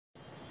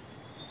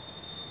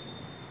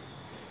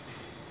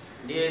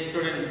Dear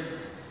students,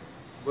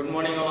 good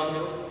morning all of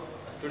you.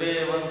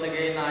 Today once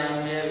again I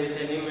am here with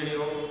a new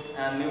video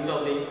and new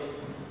topic,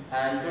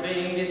 and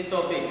today in this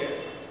topic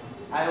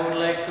I would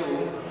like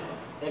to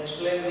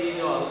explain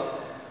these all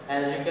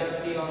as you can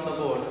see on the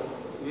board.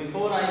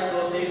 Before I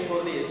proceed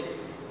for this,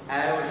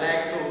 I would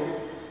like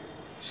to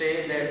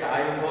say that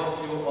I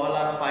hope you all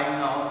are fine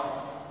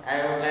now.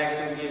 I would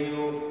like to give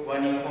you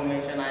one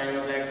information, I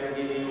would like to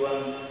give you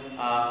one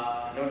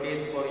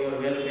notice for your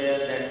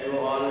welfare, that you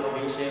all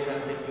be safe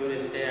and secure,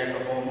 stay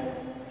at home.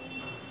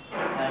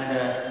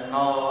 And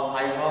now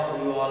I hope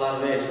you all are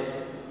well.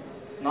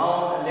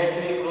 Now let's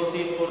we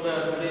proceed for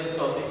the today's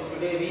topic.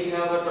 Today we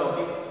have a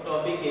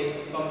topic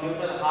is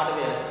computer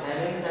hardware,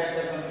 and inside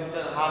the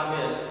computer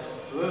hardware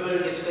we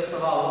will discuss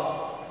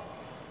about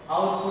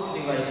output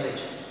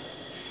devices.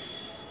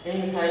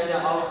 Inside the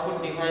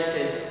output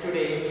devices,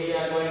 today we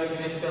are going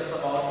to discuss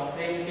about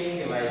printing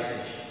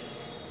devices.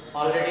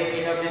 Already we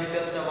have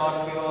discussed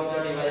about few of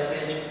the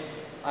devices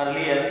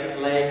earlier,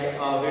 like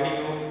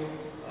video.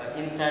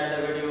 Inside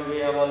the video we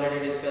have already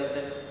discussed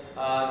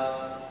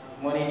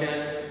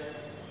monitors,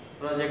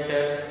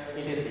 projectors,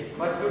 etc.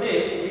 But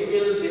today we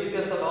will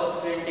discuss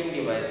about printing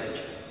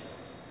devices.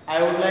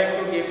 I would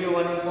like to give you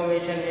one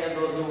information here.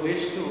 Those who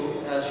wish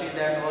to see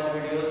that all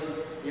videos,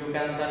 you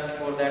can search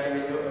for that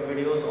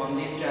videos on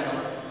this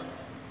channel.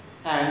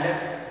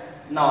 And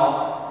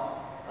now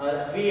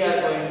we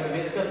are going to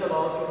discuss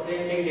about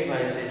printing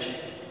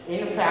devices.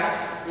 In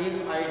fact,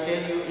 if I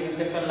tell you in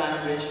simple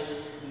language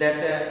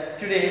that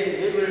today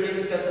we will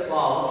discuss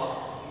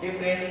about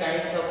different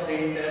kinds of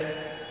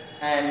printers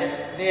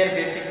and their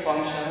basic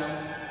functions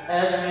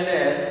as well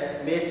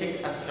as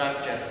basic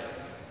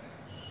structures.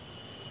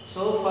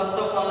 So first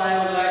of all,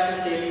 I would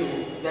like to tell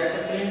you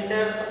that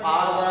printers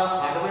are the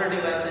hardware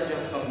devices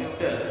of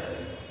computer.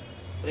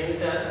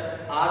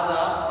 Printers are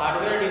the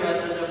hardware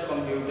devices of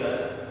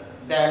computer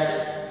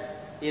that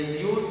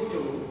is used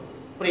to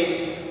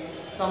print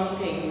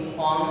something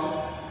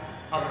on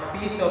a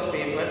piece of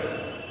paper,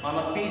 on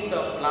a piece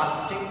of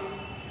plastic,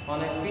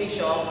 on a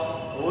piece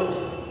of wood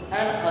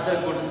and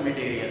other goods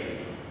material.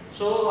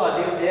 So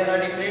there are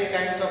different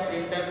kinds of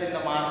printers in the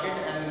market,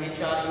 and which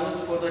are used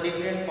for the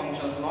different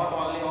functions, not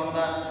only on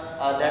the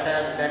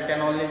that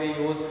can only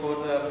be used for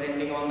the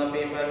printing on the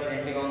paper,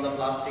 printing on the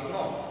plastic.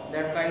 No,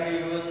 that can be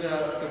used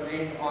to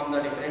print on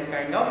the different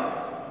kind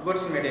of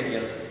goods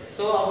materials.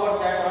 So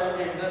about that all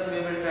printers we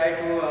will try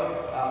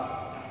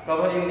to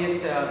cover in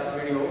this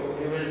video.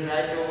 We will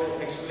try to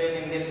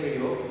explain in this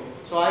video.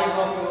 So I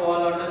hope you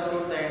all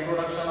understood the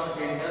introduction of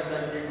printers.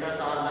 That printers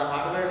are the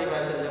hardware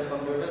devices of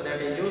computer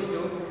that is used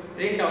to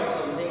print out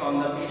something on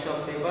the piece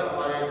of paper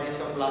or a piece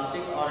of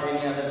plastic or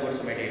any other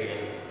goods material.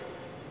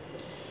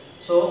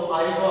 So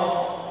I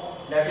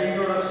hope that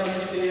introduction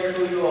is clear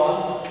to you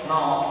all.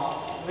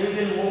 Now we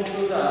will move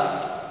to the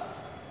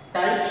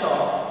types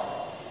of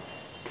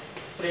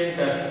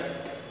printers.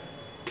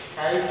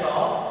 Types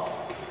of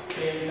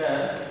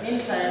printers.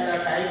 Inside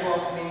the type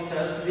of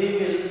printers, we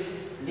will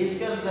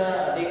discuss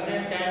the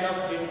different kind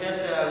of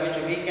printers which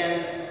we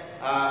can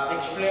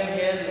explain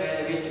here,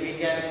 which we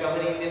can cover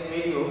in this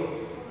video.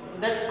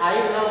 That I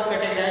have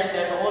categorized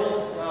that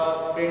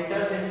all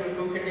printers into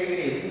two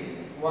categories.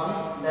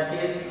 One that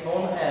is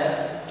known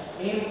as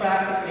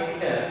impact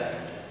printers,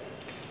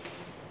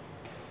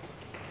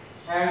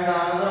 and the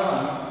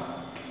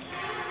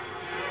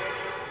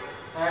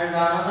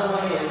another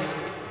one is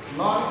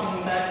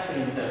non-impact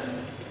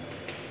printers.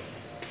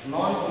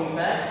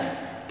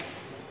 Non-impact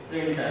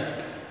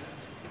printers.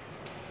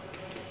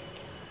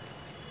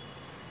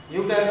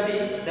 You can see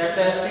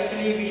that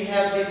simply we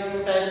have these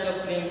two types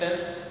of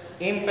printers: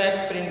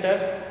 impact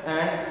printers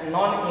and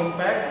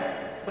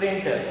non-impact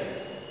printers.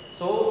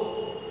 So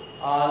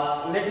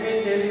let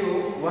me tell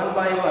you one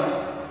by one.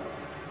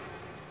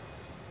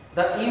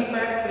 The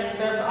impact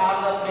printers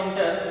are the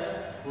printers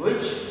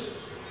which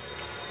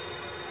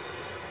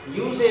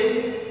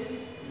uses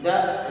the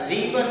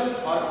ribbon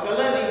or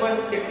color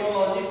ribbon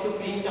technology to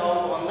print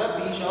out on the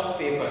piece of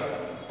paper,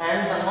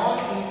 and the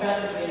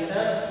non-impact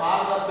printers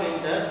are the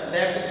printers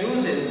that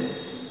uses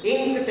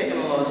ink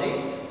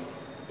technology,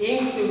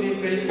 ink to be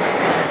filled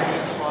inside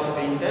each all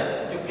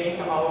printers to print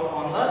out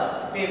on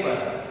the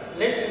paper.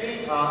 Let's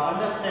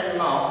understand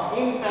now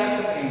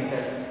impact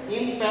printers.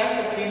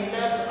 Impact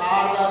printers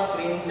are the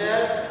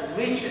printers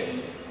which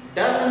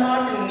does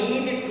not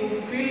need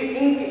to fill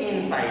ink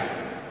inside.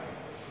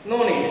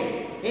 No need.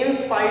 In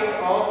spite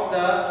of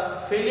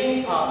the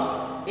filling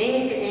up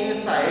ink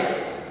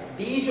inside,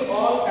 these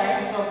all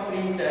kinds of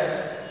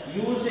printers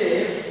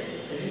uses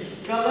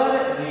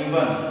color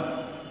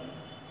ribbon.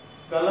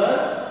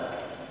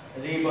 Color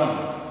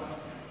ribbon.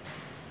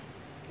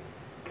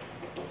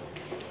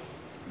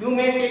 You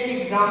may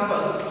take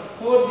example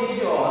for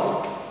these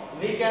all.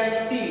 We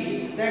can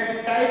see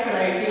that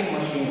typewriting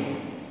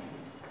machine.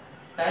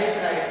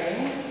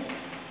 Typewriting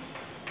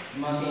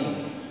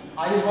machine.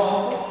 I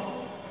hope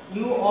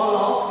you all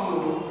of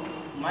you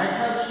might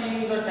have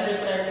seen the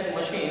typewriting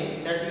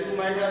machine. That you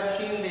might have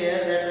seen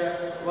there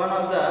that one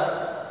of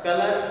the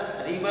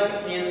color ribbon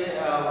is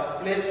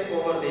placed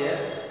over there,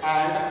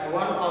 and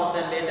one of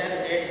the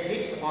letter head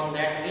hits on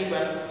that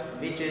ribbon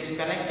which is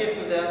connected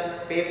to the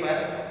paper,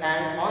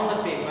 and on the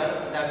paper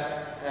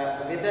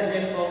with the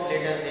help of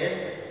letter head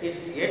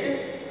it's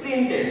get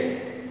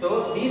printed.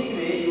 So this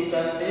way you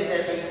can say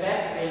that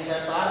impact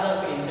printers are the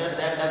printer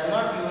that does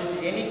not use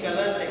any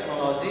color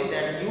technology,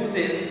 that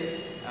uses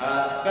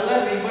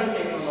color ribbon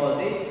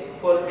technology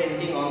for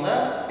printing on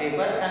the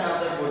paper and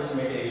other goods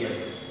material.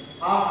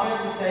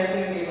 After the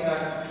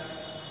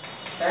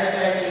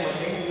typewriting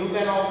machine, you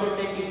can also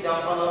take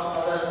example of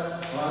other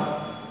one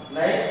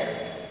like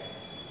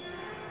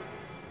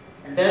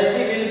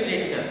daisy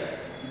printers,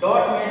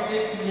 dot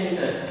matrix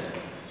printers,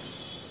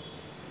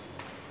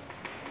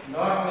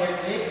 dot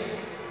matrix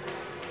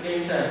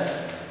printers.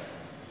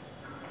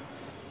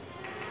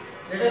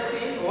 Let us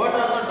see what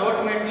are the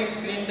dot matrix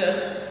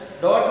printers.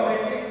 Dot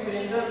matrix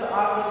printers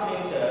are the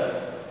printers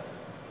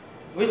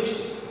which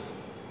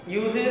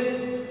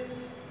uses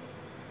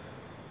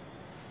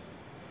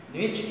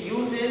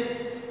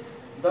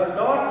the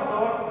dot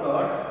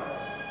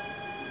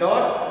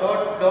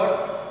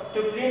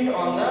to print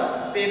on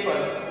the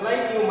papers.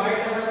 Like you might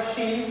have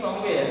seen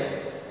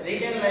somewhere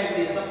written like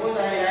this. Suppose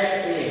I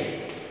write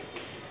A.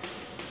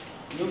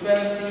 You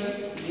can see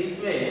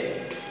this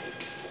way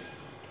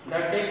the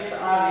text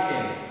are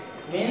written.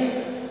 Means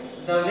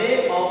the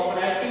way of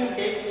writing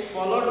text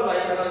followed by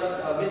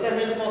with the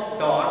help of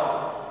dots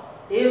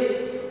is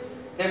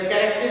the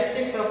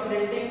characteristics of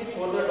printing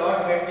for the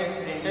dot matrix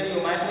printer.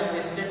 You might have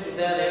visited to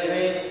the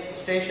railway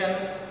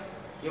stations,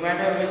 you might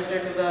have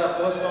visited to the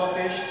post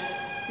office,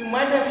 you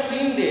might have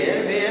seen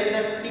there where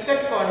the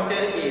ticket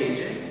counter is.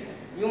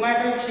 You might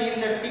have seen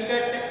the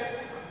ticket,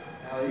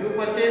 you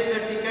purchase the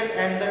ticket,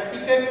 and the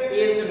ticket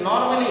is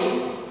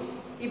normally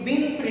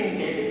being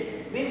printed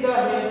with the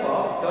help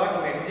of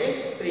dot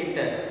matrix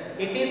printer.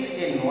 It is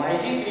a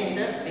noisy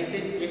printer. This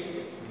is its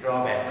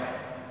drawback.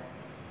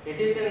 It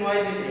is a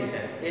noisy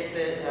printer. It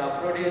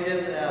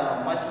produces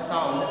much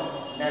sound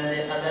than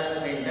the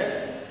other printers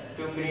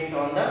to print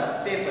on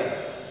the paper.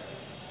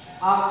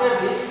 After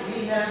this,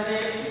 we have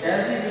a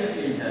daisy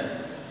printer.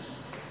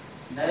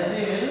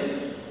 Daisy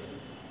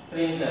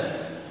printer.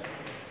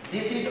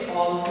 This is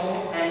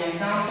also an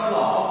example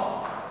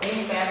of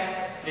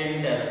impact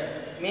printers.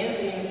 Means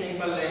in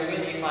simple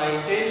language, if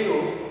I tell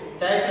you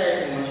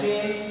typewriting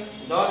machine,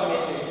 dot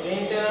matrix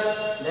printer,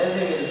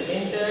 daisy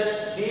printers,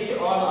 these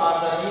all are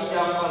the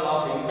example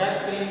of impact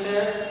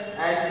printers,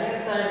 and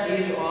inside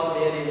these all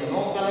there is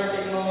no color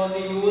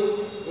technology used.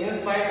 In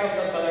spite of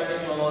the color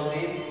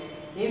technology,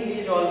 in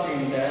these all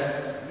printers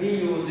we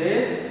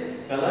uses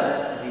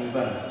color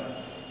ribbon.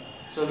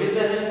 So with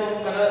the help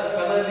of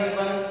color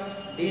ribbon,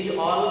 these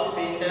all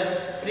printers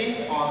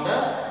print on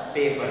the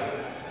paper.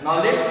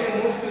 Now let's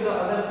move to the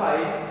other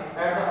side.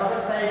 At the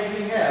other side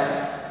we have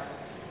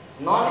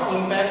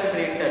non-impact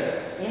printers.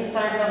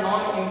 Inside the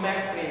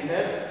non-impact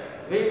printers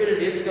we will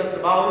discuss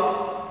about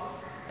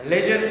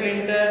laser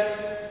printers,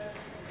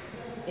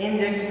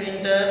 inkjet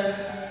printers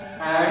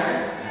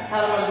and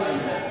thermal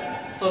printers.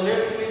 So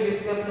let's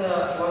discuss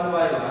one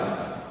by one.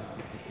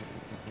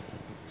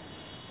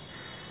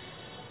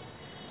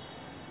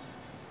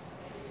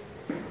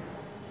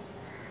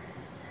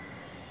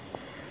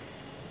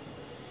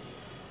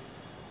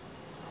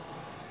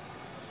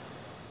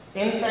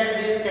 Inside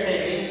this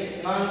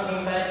category,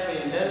 non-impact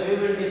printer, we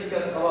will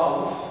discuss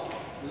about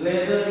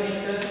laser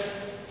printer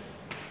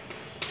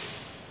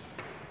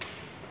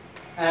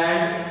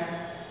and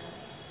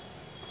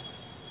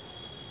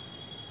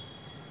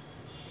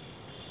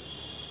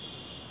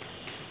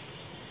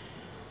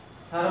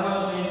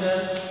thermal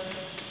printers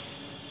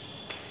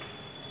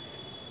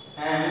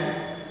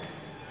and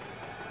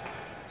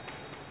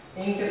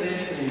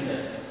inkjet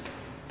printers.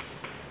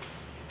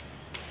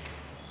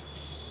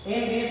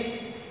 In this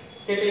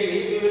category,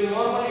 we will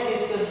normally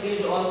discuss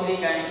these all three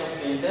kinds of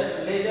printers: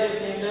 laser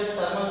printers,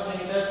 thermal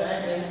printers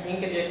and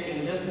inkjet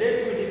printers.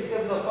 Let's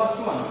discuss the first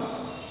one.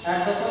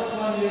 At the first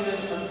one we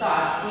will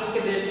start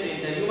inkjet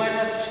printer. You might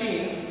have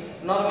seen,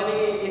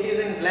 normally it is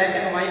in black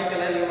and white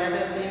color. You might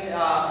have seen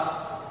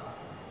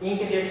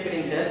inkjet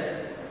printers.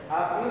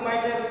 You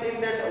might have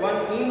seen that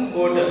one ink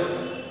bottle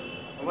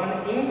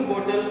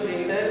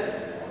printer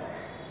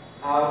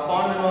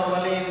found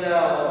normally in the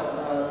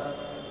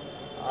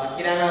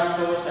kirana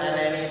stores and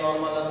any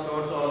normal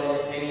stores or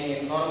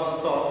any normal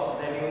shops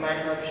that you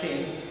might have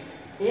seen.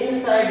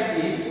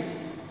 Inside this,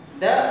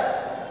 the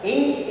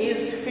ink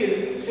is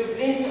filled to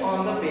print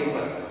on the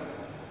paper.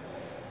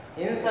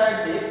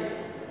 Inside this,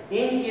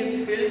 ink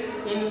is filled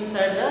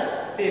inside the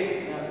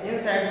paper,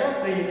 inside the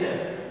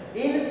printer.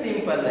 In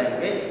simple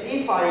language,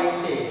 if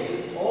I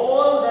tell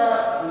all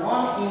the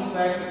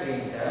non-impact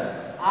printers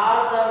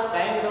are the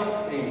kind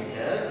of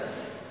printer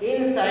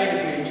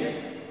inside which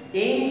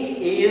ink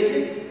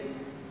is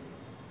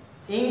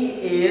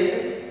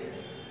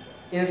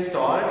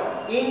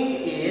installed,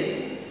 ink is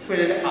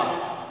filled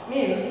up.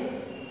 Means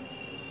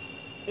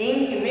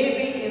ink may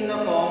be in the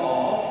form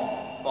of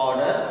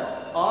powder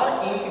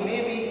or ink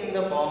may be in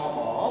the form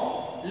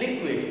of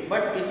liquid,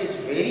 but it is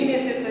very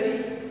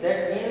necessary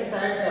that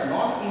inside the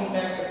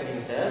non-impact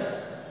printers,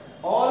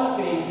 all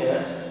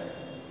printers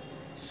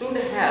should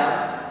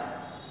have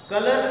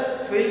color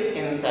filled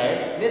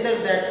inside, whether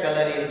that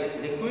color is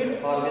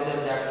liquid or whether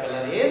that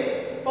color is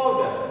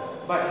powder.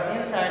 But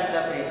inside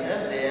the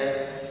printer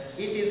there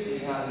it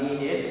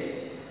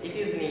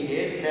is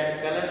needed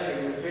that color should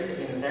be filled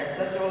inside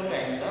such all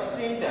kinds of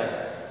printers.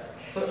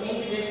 So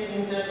inkjet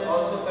printers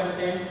also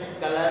contains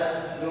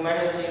color. You might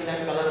have seen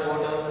that color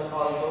bottles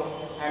also,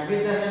 and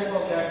with the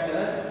help of that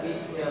color it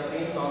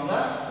prints on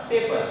the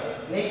paper.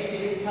 Next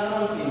is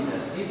thermal printer.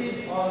 This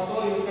is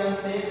also, you can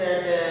say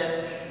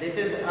that this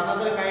is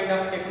another kind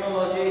of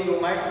technology. You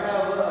might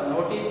have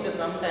noticed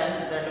sometimes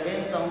that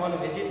when someone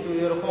visits to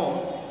your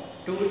home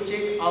to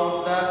check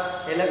out the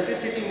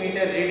electricity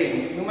meter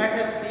reading, you might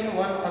have seen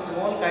a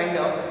small kind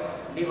of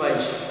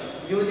device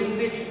using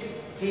which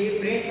he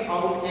prints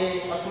out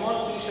a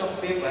small piece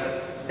of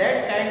paper.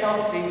 That kind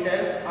of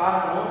printers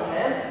are known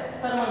as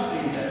thermal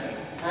printers,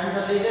 and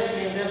the laser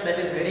printers, that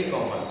is very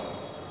common.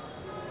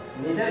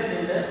 Laser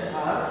printers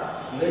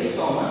are very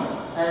common,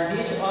 and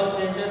these all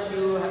printers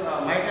you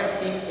might have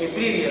seen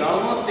everywhere,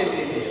 almost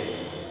everywhere.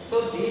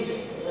 So these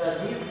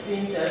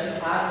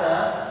printers are the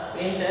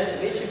printer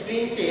which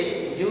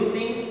printed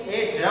using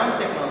a drum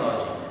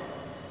technology,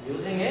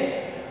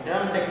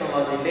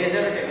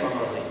 laser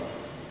technology.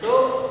 So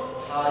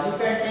you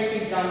can take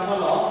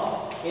example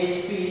of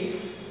HP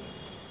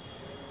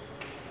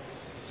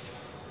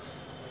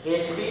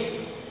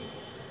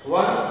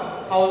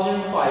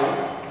 1005.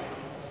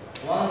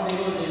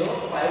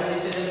 1005,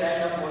 this is a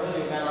kind of model.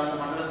 You can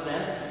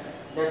understand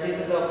that this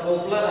is the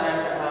popular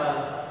and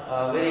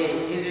very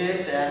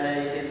easiest, and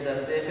it is the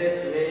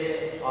safest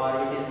way, or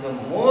it is the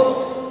most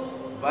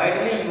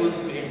widely used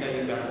printer.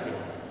 You can see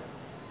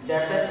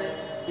that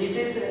this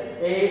is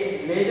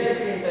a laser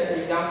printer,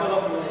 example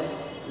of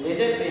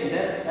laser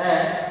printer,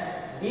 and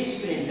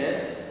this printer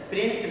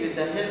prints with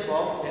the help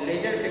of a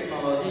laser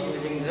technology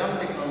using drum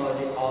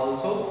technology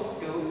also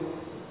to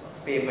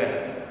paper.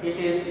 It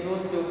is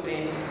used to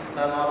print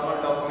the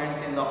normal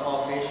documents in the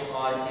office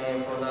or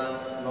for the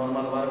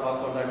normal work or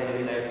for the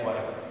daily life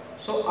work.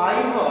 So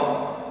I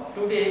hope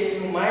today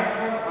you might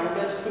have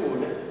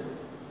understood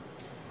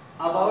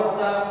about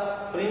the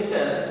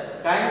printer,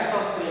 kinds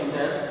of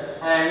printers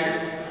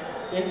and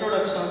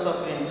introductions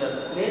of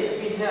printers. Let's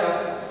we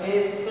have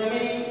a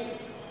summary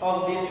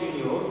of this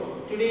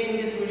video. Today in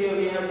this video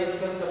we have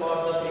discussed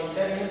about the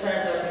printer.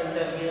 Inside the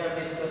printer we have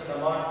discussed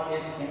about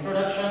its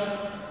introductions,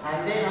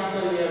 and then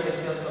after we have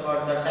discussed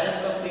about the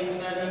types of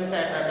printer.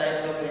 Inside the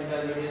types of printer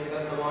we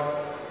discussed about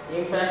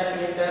impact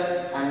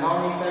printer and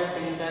non-impact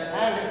printer,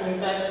 and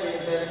impact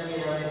printers we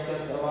have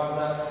discussed about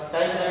the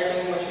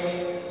typewriting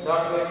machine,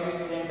 dot matrix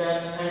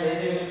printers and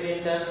adhesive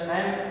printers,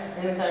 and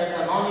inside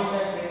the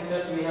non-impact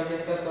printers we have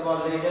discussed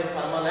about laser,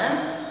 thermal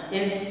and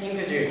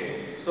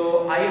inkjet.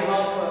 So I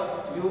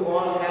hope you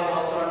all have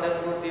also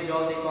understood these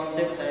all the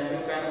concepts, and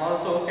you can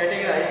also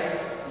categorize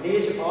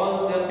these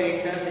all the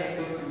printers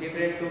into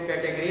different two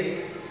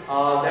categories.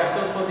 That's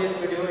all for this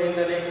video. In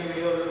the next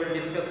video we will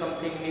discuss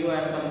something new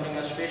and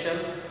something special.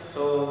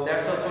 So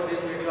that's all for this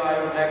video.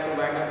 I would like to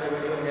wind up